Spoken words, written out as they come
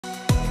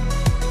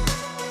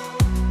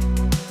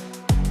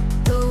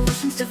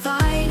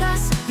divide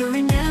us. You're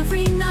in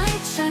every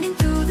night, shining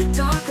through the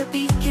dark, a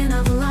beacon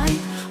of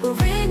light. We're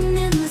written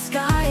in the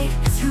sky,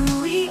 it's who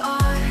we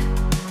are.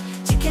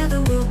 Together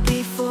we'll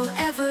be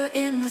forever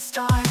in the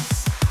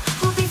stars.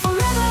 We'll be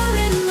forever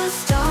in the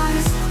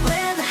stars,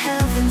 where the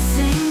heavens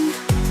sing.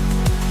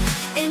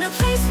 In a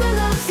place where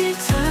love's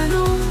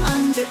eternal,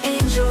 under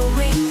angel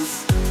wings.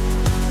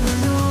 When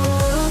the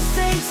world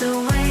fades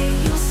away,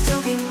 you'll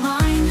still be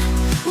mine.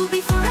 We'll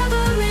be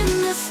forever in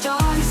the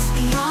stars,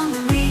 beyond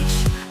the reach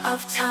of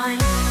time.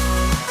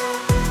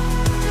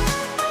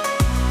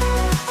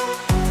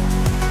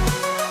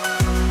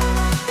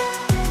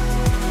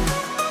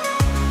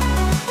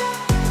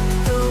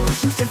 The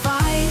oceans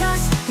divide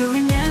us, you're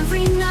in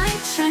every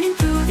night, shining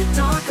through the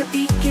dark, a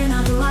beacon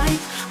of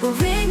light. We're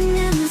written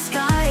in the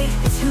sky,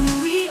 it's who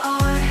we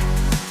are.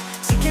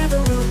 Together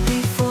we'll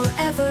be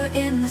forever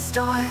in the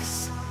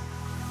stars.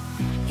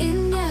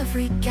 In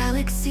every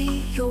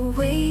galaxy, you're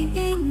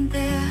waiting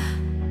there.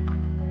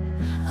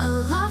 A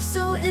love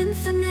so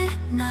infinite,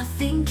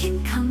 nothing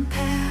can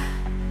compare.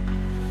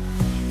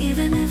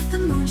 Even if the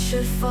moon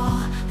should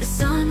fall, the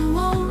sun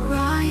won't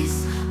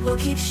rise. We'll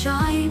keep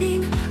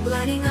shining,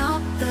 lighting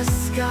up the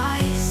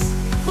skies.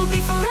 We'll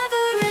be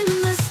forever in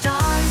the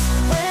stars,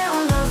 where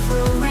our love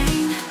will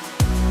reign.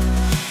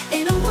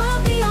 In a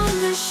world beyond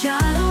the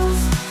shadows,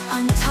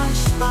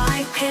 untouched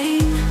by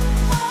pain.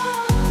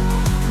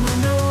 When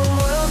the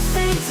world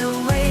fades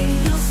away,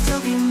 you'll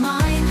still be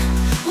mine.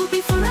 We'll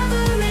be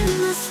forever in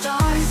the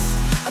stars,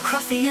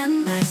 across the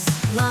endless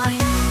line.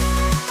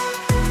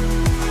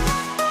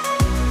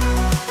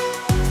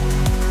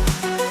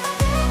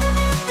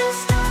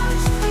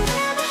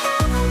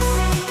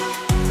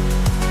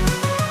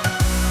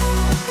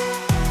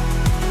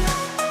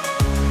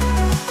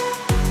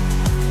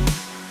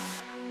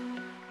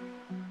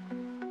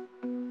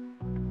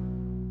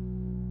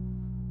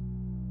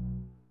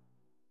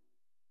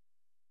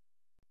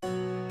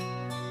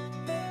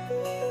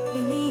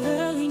 In the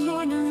early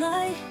morning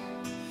light,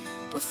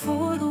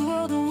 before the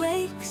world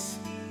awakes,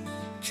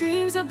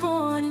 dreams are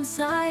born in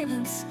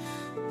silence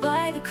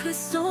by the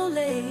crystal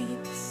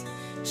lakes.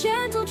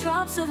 Gentle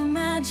drops of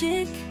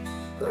magic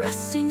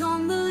resting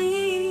on the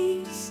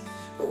leaves,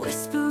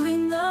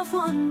 whispering love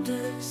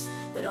wonders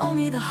that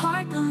only the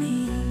heart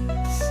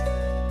believes.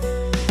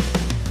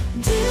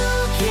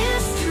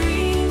 Dew-kissed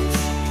dreams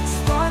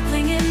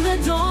sparkling in the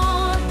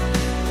dawn,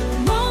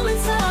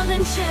 moments of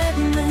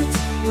enchantment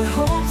where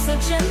hopes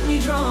are gently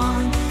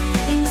drawn.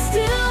 In the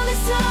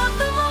stillness of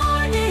the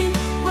morning,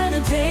 where the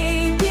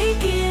day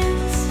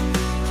begins,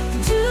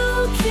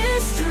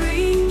 dew-kissed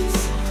dreams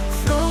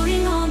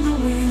floating on the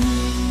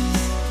wings.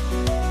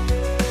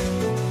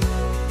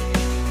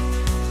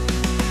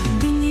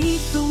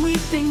 Beneath the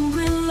weeping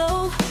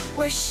willow,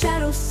 where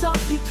shadows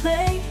softly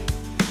play,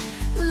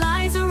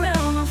 lies a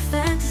realm of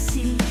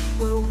fantasy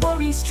where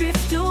worries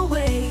drift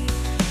away.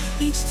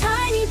 Each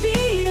tiny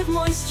bead of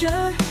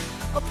moisture,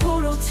 a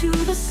portal to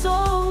the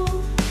soul,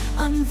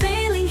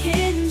 unveiling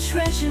hidden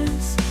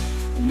treasures,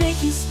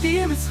 making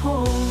spirits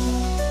whole.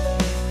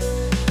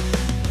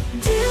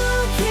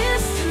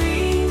 Dew-kissed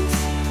dreams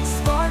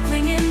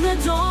sparkling in the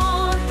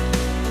dawn,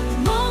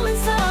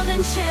 moments of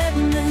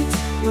enchantment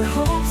where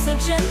hopes are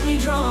gently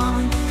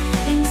drawn.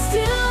 In the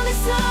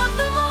stillness of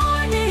the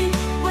morning,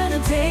 where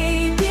the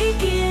day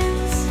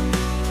begins,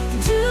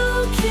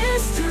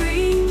 dew-kissed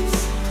dreams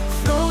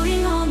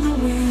floating on the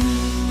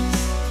wings.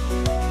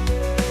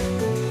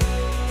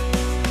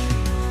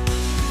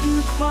 In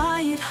the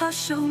quiet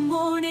hush of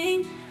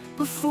morning,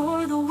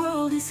 before the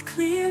world is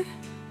clear,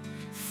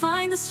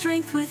 find the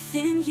strength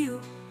within you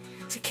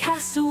to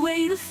cast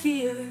away the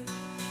fear.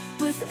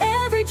 With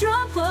every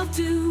drop of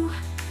dew,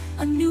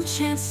 a new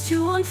chance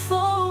to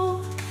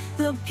unfold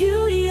the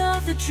beauty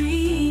of the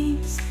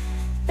dreams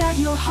that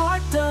your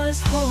heart does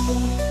hold.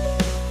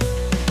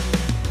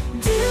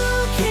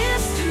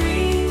 Dew-kissed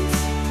dreams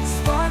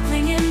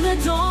sparkling in the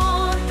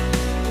dawn,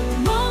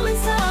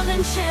 moments of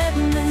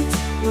enchantment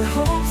where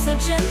hopes are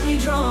gently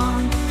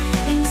drawn.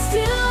 In the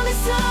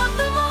stillness of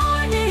the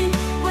morning,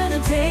 where the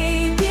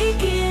day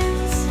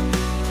begins,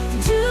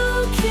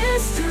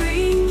 dew-kissed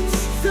dreams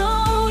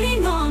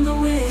floating on the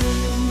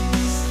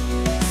wings.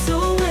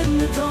 So when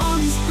the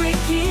dawn is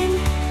breaking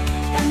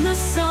and the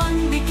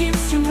sun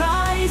begins to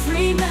rise,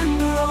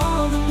 remember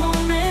all the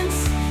moments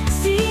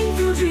seen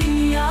through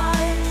dreamy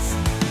eyes.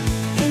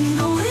 In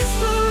the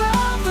whisper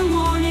of the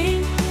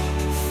morning,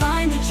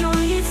 find the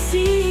joy it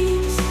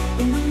seems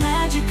in the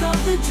magic of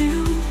the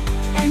dew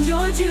and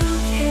your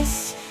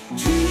dew-kissed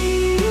dreams.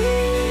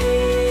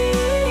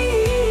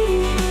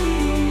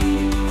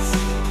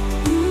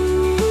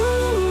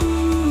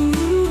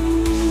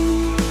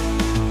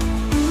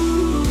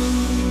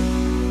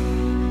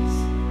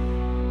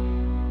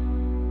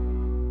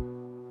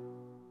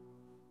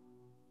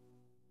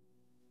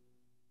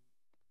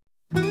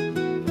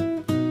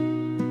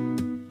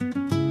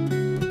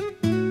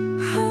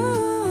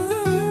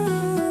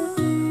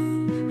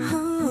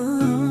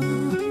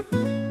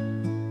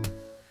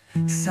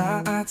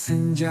 Saat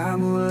senja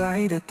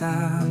mulai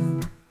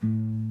datang,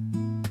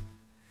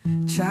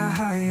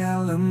 Cahaya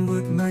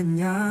lembut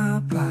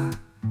menyapa.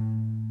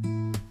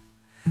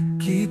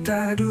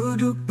 Kita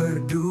duduk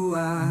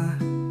berdua,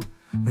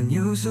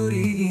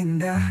 menyusuri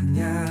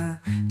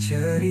indahnya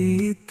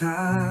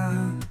cerita.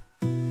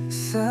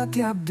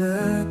 Setiap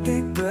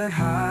detik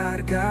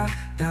berharga,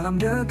 dalam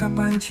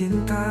dekapan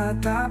cinta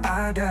tak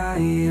ada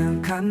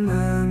yang kan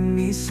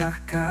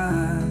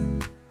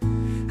memisahkan.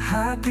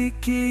 Hati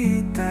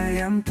kita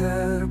yang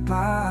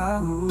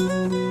terpaut,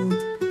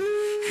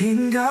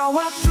 hingga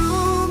waktu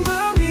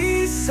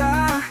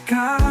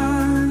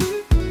memisahkan,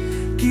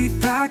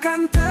 kita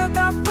akan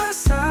tetap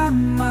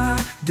bersama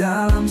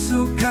dalam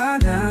suka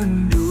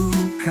dan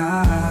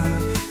duka.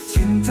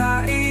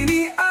 Cinta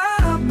ini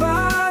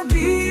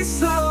abadi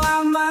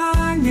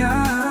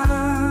selamanya.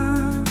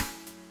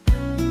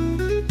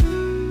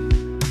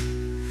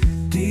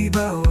 Di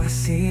bawah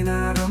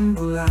sinar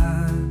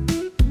rembulan,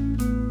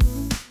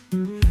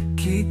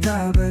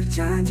 kita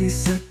berjanji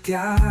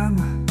setia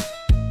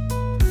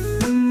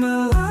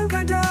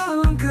melangkah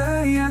dalam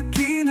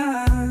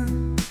keyakinan,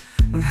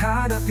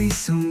 menghadapi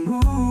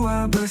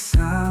semua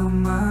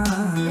bersama.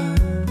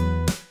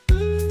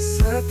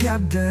 Setiap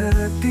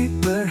detik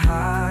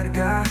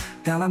berharga,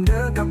 dalam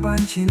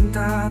dekapan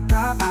cinta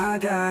tak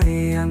ada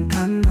yang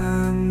kan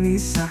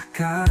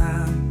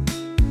memisahkan.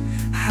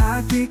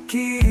 Hati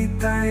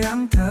kita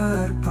yang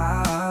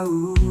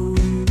terpaut,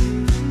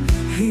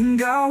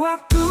 hingga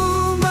waktu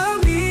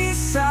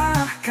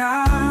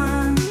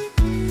memisahkan,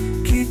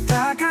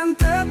 kita akan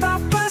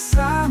tetap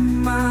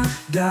bersama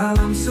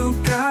dalam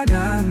suka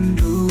dan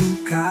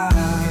duka.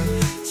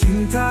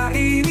 Cinta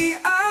ini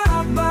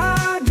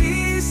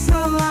abadi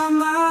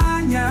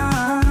selamanya.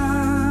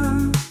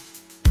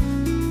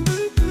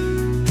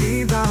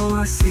 Di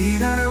bawah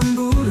sinar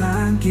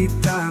rembulan,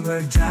 kita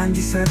berjanji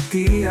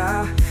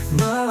setia,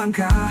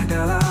 melangkah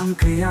dalam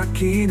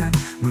keyakinan,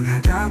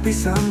 menghadapi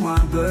semua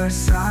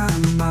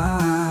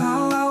bersama.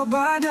 Walau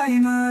badai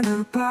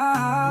menerpa,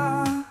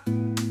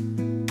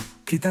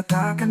 kita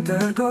takkan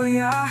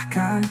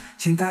tergoyahkan.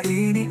 Cinta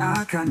ini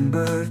akan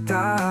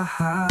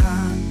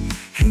bertahan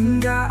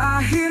hingga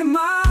akhir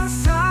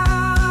masa,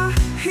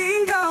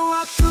 hingga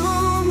waktu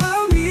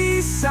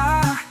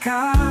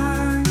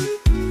memisahkan.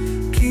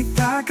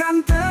 Kita akan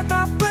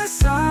tetap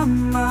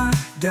bersama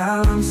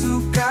dalam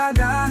suka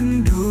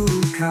dan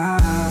duka.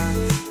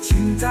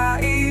 Cinta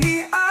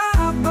ini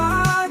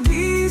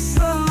abadi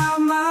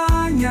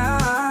selamanya,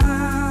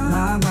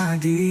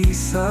 abadi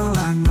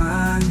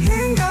selamanya.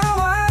 Hingga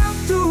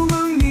waktu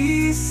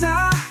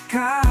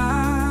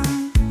memisahkan,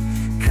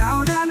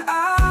 kau dan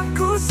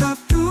aku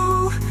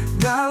satu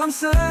dalam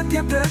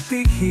setiap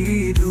detik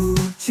hidup.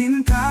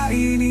 Cinta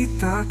ini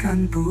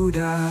takkan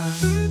pudar.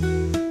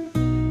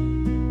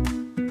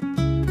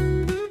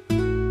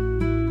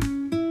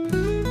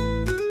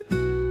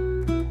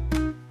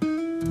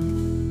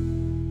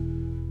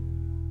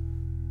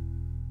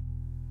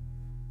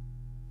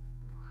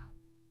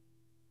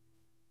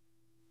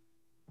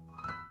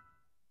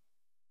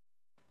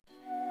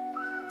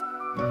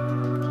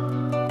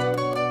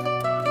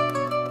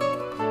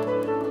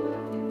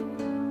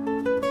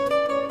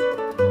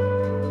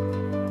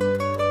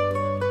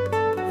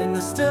 In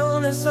the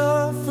stillness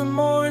of the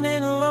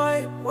morning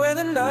light, where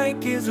the night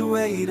gives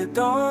way to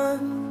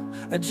dawn,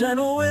 a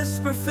gentle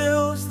whisper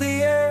fills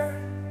the air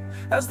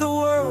as the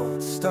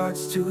world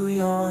starts to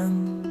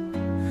yawn.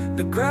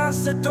 The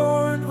grass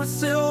adorned with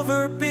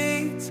silver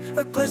beads,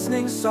 a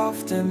glistening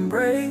soft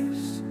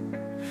embrace.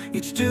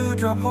 Each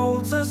dewdrop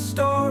holds a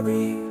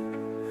story,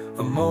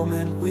 a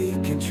moment we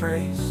can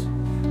trace.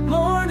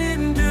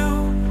 Morning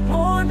dew,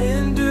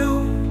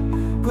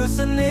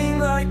 glistening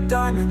like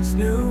diamonds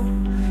new.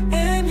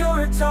 In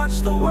your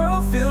touch the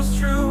world feels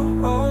true.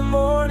 Oh,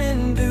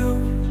 morning dew,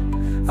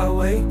 I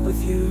wake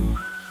with you.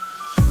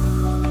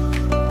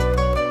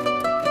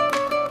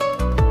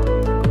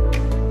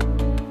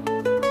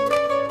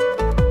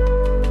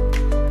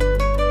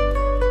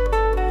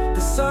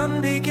 The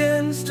sun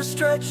begins to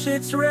stretch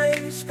its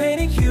rays,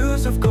 painting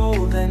hues of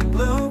gold and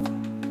blue,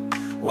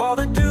 while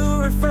the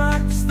dew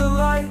refracts the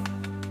light,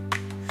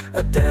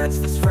 a dance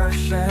that's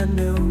fresh and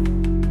new.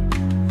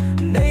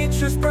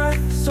 Nature's breath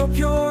so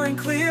pure and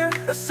clear,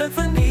 a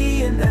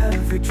symphony in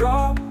every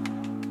drop.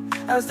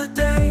 As the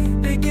day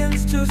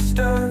begins to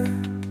stir,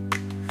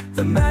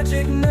 the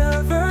magic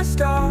never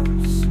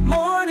stops.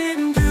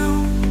 Morning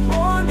dew,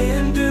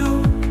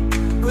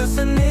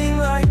 glistening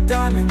like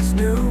diamonds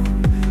new.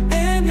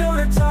 In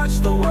your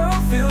touch the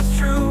world feels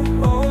true.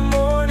 Oh,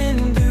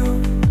 morning dew,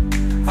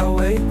 I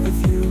wake with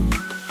you.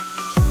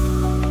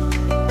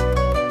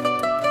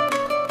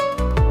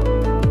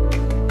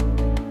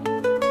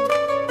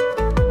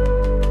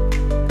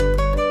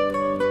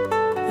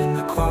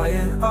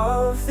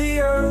 Of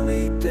the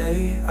early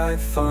day, I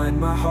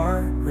find my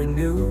heart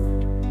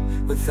renewed.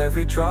 With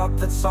every drop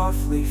that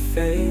softly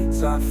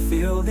fades, I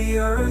feel the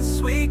earth's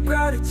sweet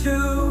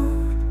gratitude.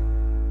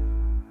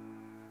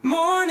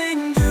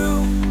 Morning dew,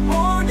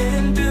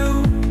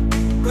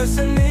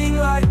 glistening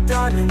like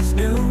diamonds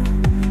new.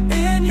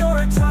 In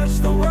your touch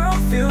the world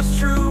feels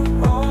true.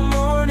 Oh,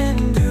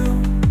 morning dew,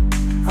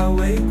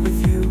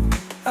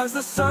 As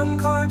the sun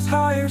climbs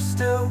higher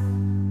still,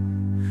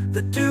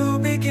 the dew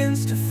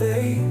begins to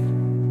fade,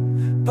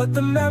 but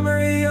the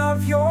memory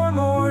of your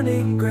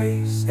morning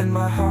grace in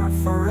my heart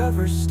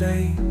forever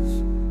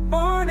stays.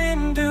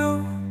 Morning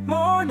dew,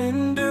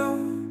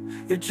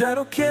 your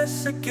gentle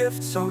kiss, a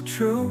gift so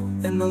true.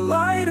 In the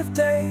light of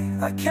day,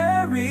 I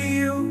carry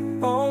you.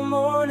 Oh,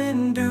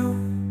 morning dew,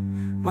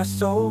 my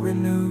soul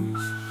renews.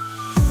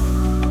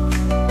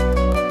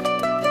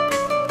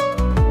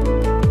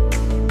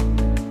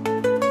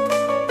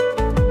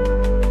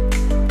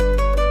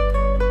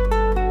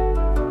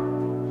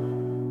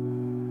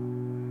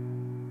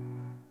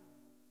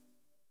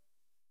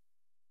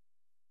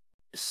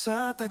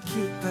 Saat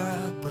kita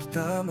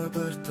pertama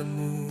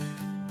bertemu,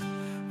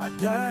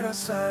 ada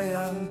rasa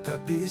yang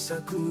tak bisa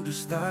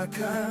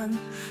kudustakan.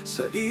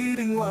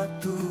 Seiring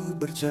waktu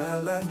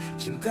berjalan,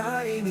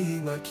 cinta ini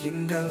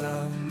makin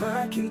dalam,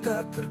 makin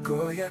tak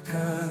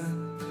tergoyahkan.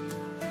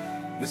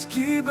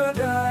 Meski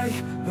badai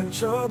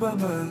mencoba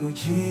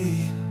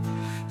menguji,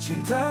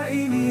 cinta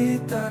ini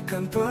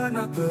takkan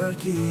pernah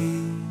pergi.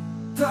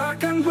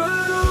 Takkan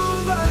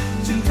berubah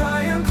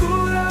cinta yang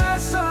ku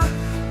rasa,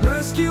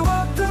 meski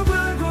waktu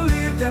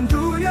bergulir dan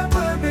dunia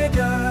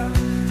berbeda.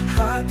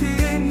 Hati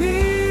ini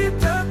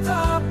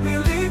tetap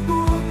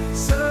milikmu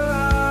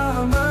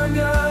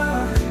selamanya.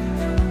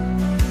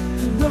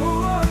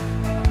 No,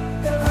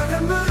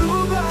 takkan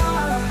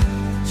berubah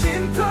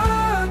cinta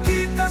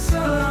kita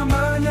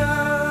selamanya.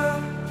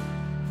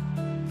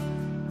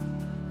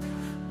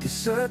 Di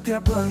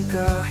setiap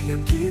langkah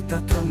yang kita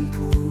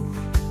tempuh,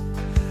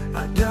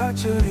 ada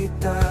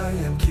cerita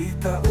yang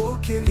kita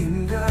ukir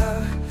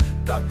indah.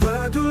 Tak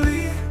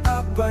peduli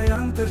apa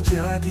yang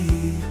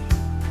terjadi,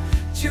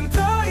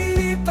 cinta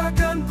ini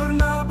takkan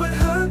pernah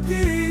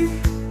berhenti.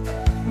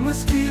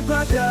 Meski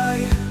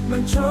badai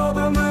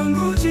mencoba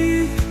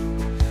menguji,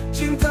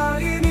 cinta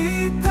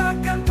ini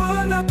takkan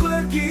pernah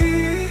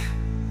pergi.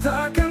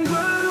 Takkan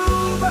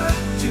berubah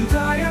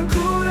cinta yang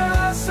ku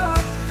rasa,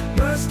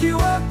 meski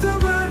waktu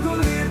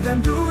bergulir dan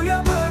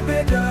dunia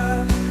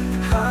berbeda.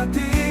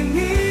 Hati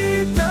ini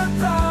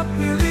tetap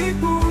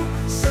milikmu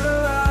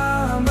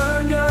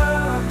selamanya.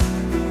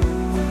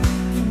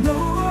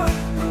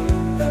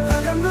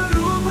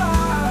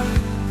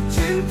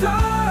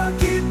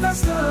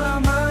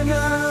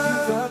 Selamanya.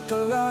 Kita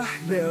telah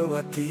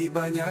lewati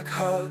banyak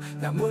hal,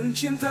 namun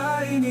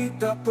cinta ini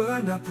tak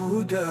pernah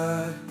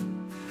pudar.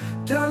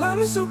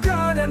 Dalam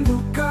suka dan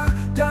duka,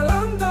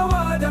 dalam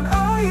tawa dan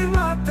air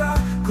mata,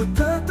 ku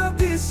tetap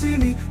di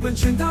sini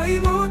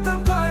mencintaimu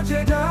tanpa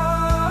jeda.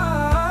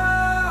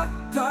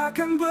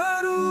 Takkan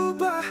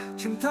berubah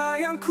cinta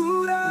yang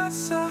ku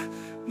rasa,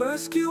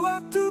 meski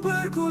waktu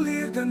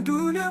bergulir dan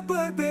dunia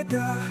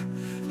berbeda.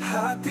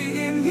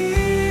 Hati ini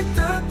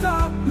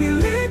tetap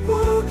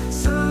milikmu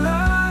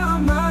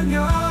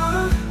selamanya.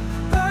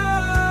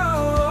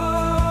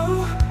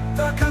 Oh,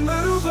 takkan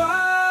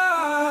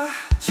berubah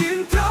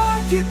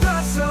cinta kita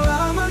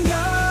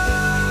selamanya.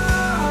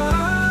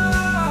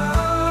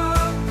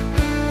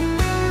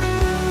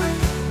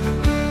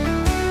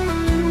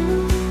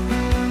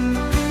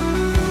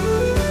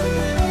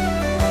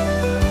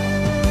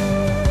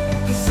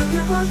 Di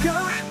setiap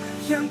langkah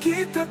yang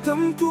kita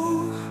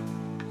tempuh,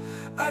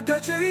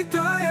 ada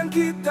cerita yang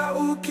kita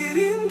ukir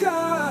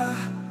indah.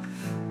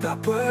 Tak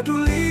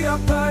peduli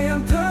apa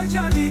yang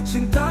terjadi,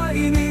 cinta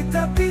ini,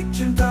 tapi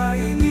cinta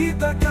ini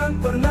takkan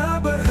pernah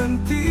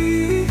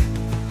berhenti.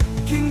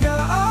 Hingga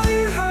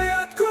akhir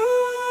hayatku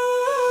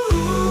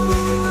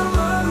tak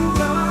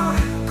berubah,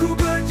 ku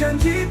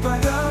berjanji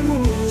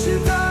padamu,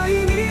 cinta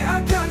ini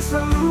akan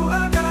selalu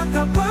ada,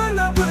 tak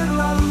pernah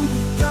berlalu.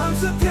 Dalam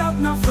setiap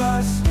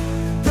nafas,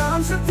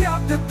 dalam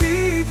setiap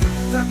detik,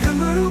 takkan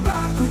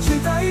berubah, ku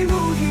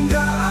cintaimu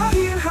hingga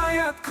akhir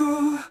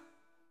hayatku.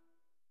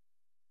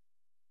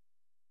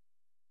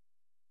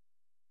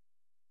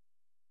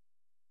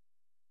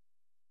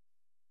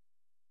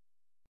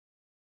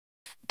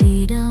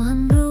 Di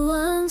dalam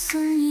ruang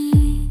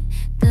sunyi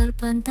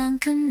terpentang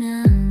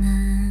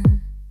kenangan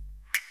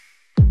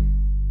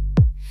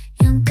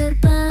yang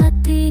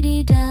terbati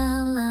di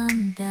dalam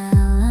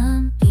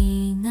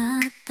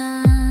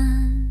ingatan.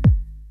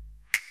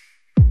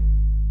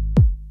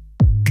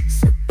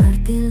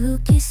 Seperti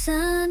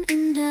lukisan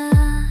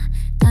indah,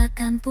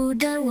 takkan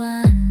pudar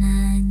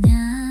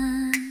warnanya.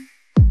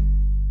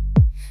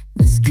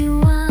 Meski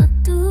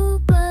waktu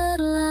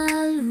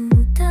berlalu,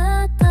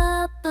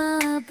 tetap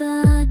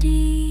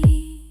abadi.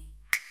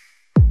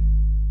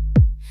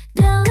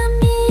 Dalam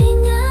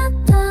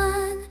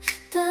ingatan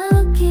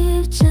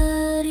terukir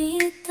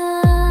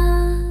cerita,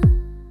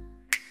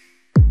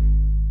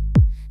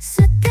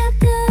 setiap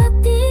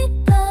detik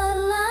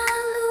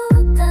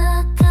berlalu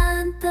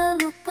takkan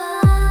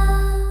terlupa.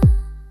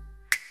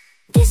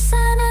 Di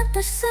sana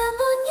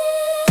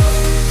tersembunyi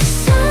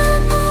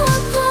semua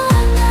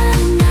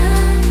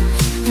kenangan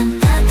yang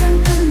takkan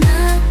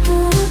pernah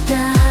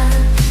pudar.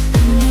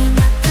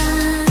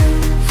 Ingatan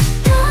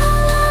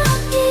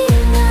dalam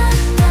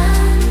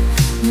ingatan,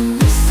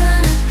 di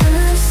sana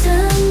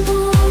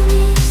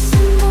tersembunyi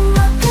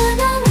semua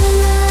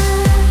kenangan.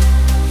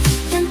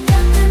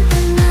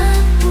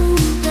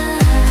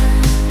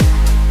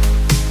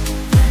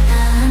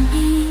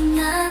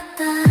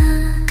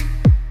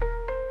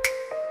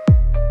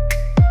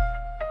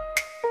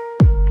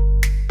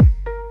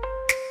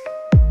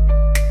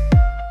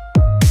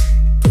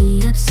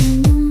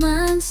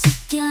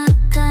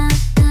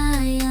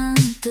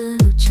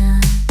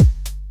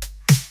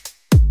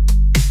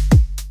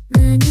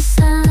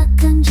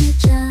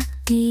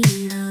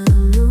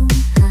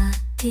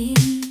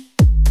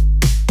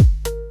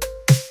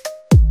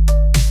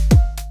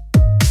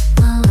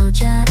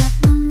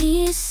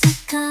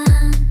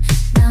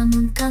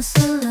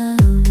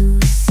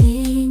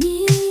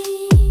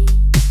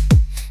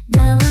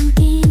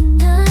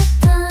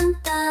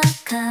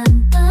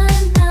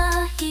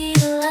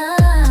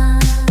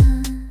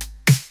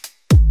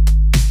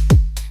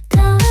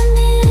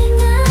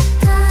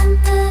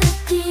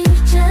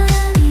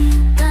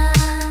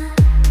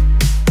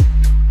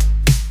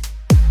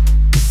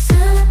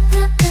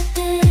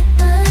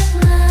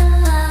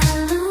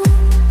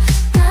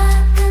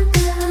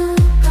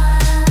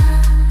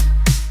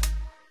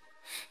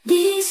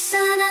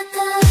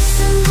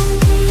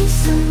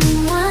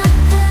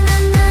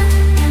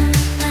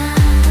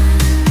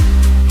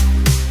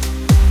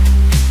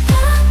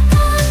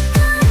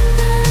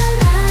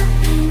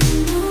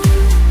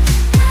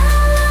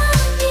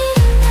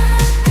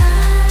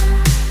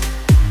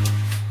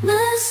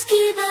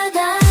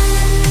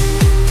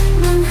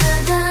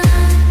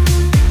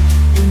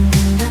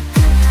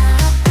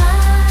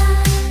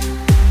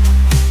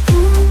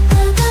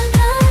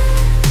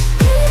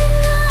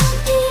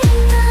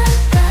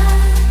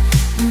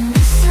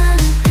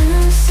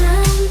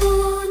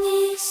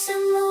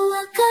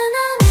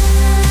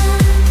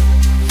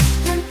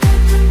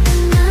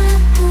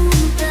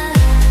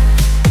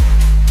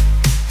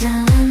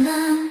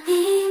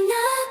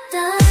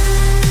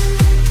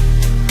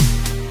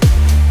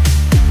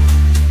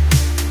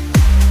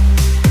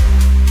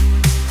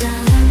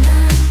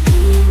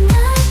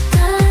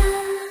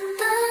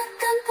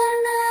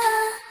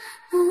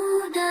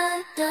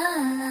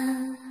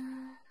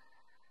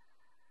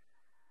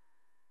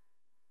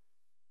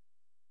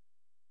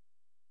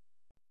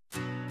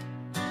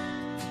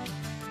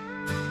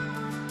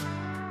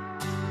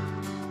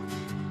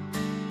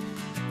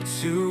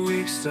 2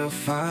 weeks to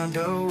find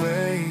a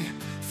way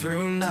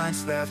through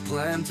nights that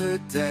blend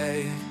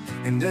today.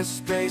 In the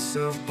space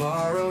of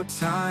borrowed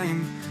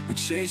time, we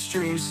chase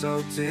dreams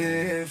so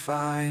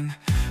divine.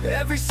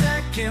 Every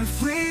second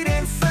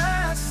fleeting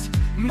fast,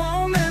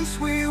 moments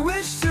we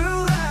wish to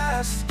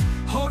last.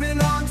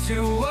 Holding on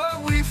to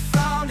what we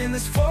found in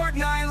this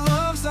fortnight,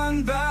 love's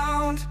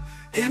unbound.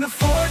 In a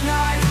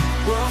fortnight,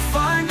 we'll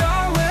find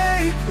our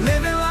way,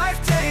 living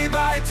life day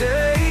by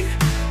day.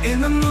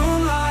 In the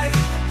moonlight,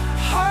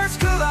 hearts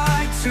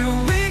collide,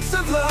 2 weeks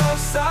of love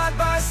side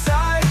by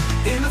side.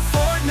 In a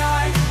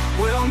fortnight,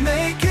 we'll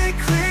make it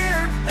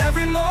clear,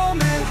 every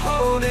moment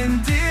holding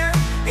dear.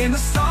 In the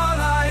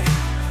starlight,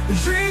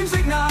 dreams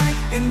ignite,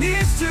 in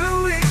these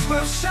 2 weeks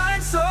we'll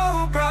shine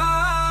so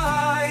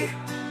bright.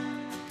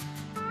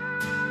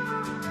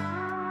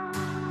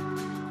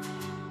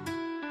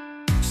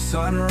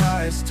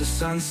 Sunrise to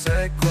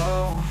sunset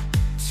glow,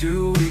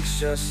 2 weeks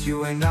just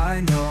you and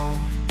I know.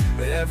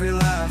 But every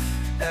laugh,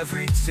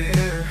 every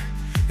tear,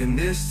 in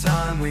this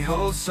time we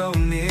hold so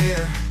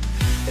near.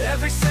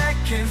 Every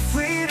second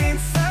fleeting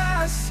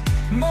fast,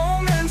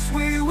 moments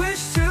we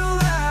wish to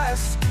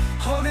last.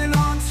 Holding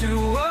on to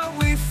what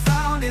we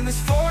found in this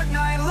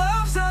fortnight,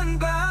 love's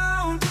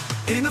unbound.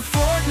 In the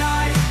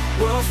fortnight,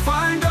 we'll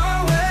find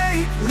our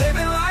way,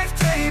 living life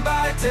day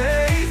by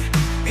day.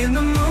 In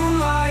the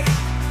moonlight,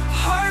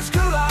 hearts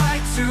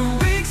collide, 2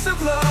 weeks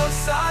of love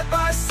side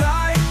by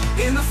side.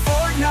 In the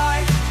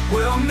fortnight,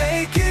 we'll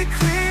make it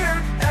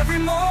clear, every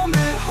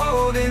moment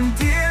holding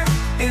dear.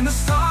 In the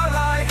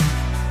starlight,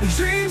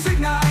 dreams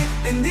ignite,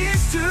 in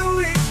these 2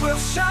 weeks we'll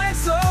shine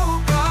so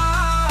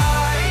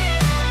bright.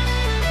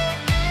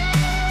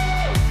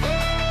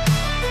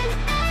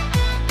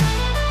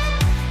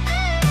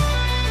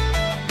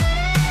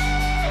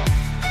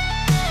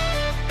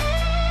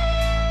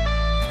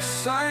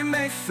 Time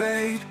may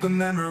fade, but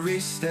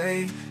memories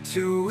stay,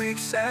 2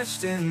 weeks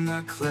etched in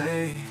the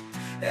clay.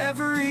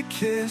 Every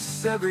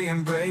kiss, every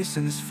embrace,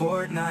 in this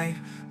fortnight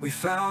we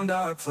found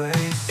our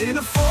place. In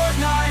a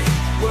fortnight,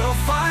 we'll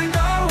find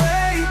our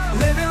way,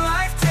 living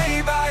life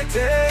day by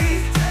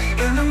day.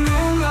 In the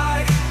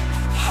moonlight,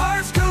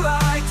 hearts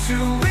collide,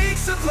 2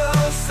 weeks of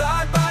love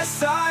side by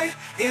side.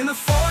 In the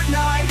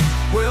fortnight,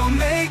 we'll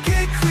make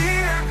it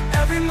clear,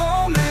 every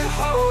moment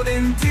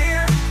holding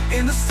dear.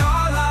 In the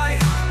starlight,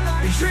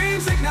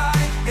 dreams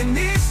ignite, in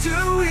these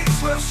 2 weeks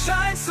we'll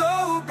shine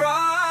so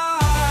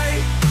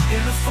bright.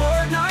 In the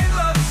fortnight,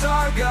 love's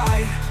our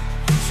guide,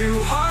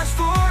 2 hearts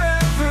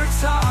forever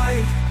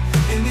tied.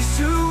 In these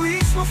 2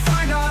 weeks we'll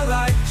find our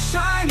light,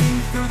 shining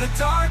through the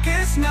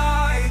darkest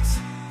nights.